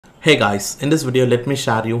Hey guys, in this video let me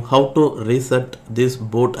share you how to reset this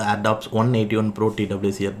Boat Airdopes 181 Pro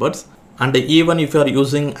TWS earbuds. And even if you are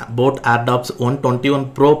using Boat Airdopes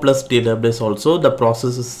 121 Pro Plus TWS also, the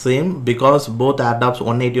process is same because both Airdopes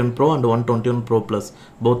 181 Pro and 121 Pro Plus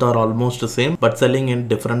both are almost the same but selling in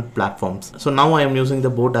different platforms. So now I am using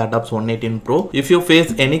the Boat Airdopes 118 Pro. If you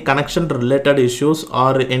face any connection related issues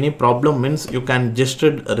or any problem, means you can just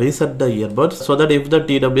reset the earbuds so that if the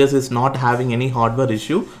TWS is not having any hardware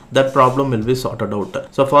issue, that problem will be sorted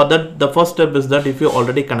out. So for that, the first step is that if you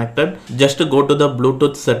already connected, just go to the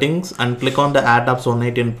Bluetooth settings and click on the Airdopes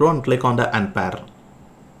 118 Pro and click on the unpair.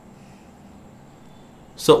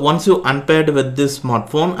 So once you unpaired with this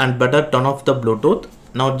smartphone, and better turn off the Bluetooth.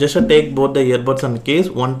 Now just take both the earbuds and case.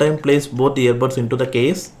 One time place both the earbuds into the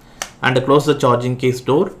case and close the charging case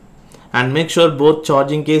door, and make sure both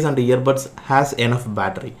charging case and the earbuds has enough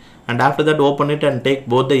battery. And after that, open it and take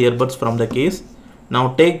both the earbuds from the case.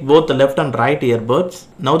 Now take both the left and right earbuds.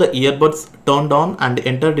 Now the earbuds turned on and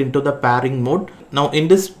entered into the pairing mode. Now in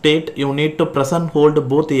this state, you need to press and hold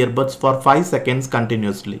both earbuds for 5 seconds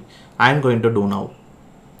continuously. I am going to do now.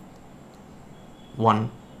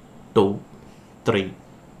 1, 2, 3,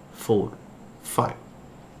 4, 5.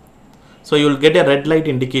 So you will get a red light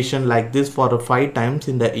indication like this for 5 times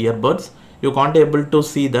in the earbuds. You can't able to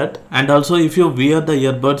see that. And also if you wear the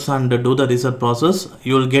earbuds and do the reset process,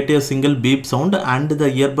 you will get a single beep sound and the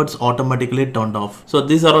earbuds automatically turned off. So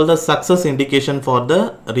these are all the success indication for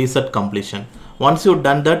the reset completion. Once you've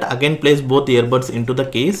done that, again place both earbuds into the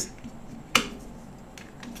case,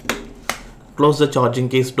 close the charging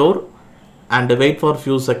case door and wait for a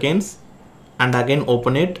few seconds and again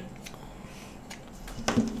open it.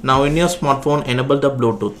 Now in your smartphone, enable the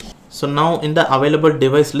Bluetooth. So now in the available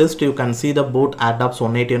device list, you can see the Boat Airdopes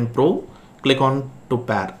 118 Pro. Click on to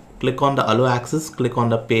pair. Click on the allow access. Click on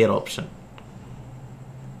the pair option.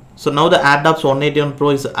 So now the Airdopes 181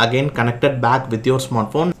 Pro is again connected back with your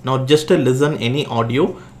smartphone. Now just listen any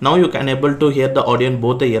audio. Now you can able to hear the audio in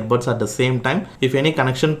both the earbuds at the same time. If any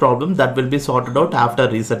connection problem, that will be sorted out after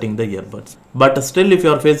resetting the earbuds. But still, if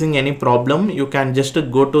you are facing any problem, you can just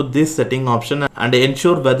go to this setting option and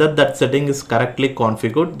ensure whether that setting is correctly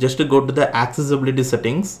configured. Just go to the accessibility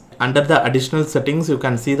settings. Under the additional settings, you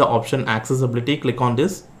can see the option accessibility. Click on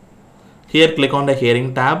this. Here click on the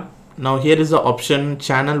hearing tab. Now here is the option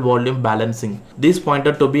channel volume balancing. This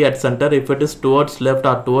pointed to be at center. If it is towards left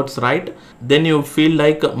or towards right, then you feel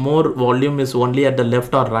like more volume is only at the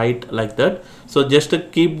left or right, like that. So just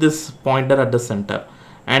keep this pointer at the center.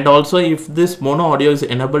 And also if this mono audio is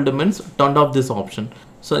enabled, means turned off this option.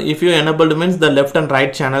 So if you enabled, means the left and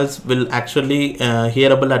right channels will actually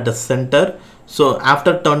hearable at the center. So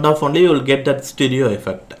after turned off only, you will get that stereo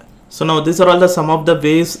effect. So now these are all the some of the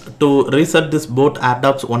ways to reset this Boat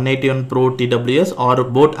Airdopes 181 Pro TWS or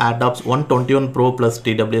Boat Airdopes 121 Pro Plus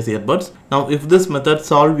TWS earbuds. Now if this method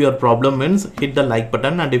solve your problem, means hit the like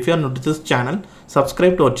button, and if you are new to this channel,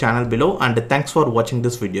 subscribe to our channel below, and thanks for watching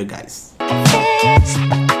this video guys.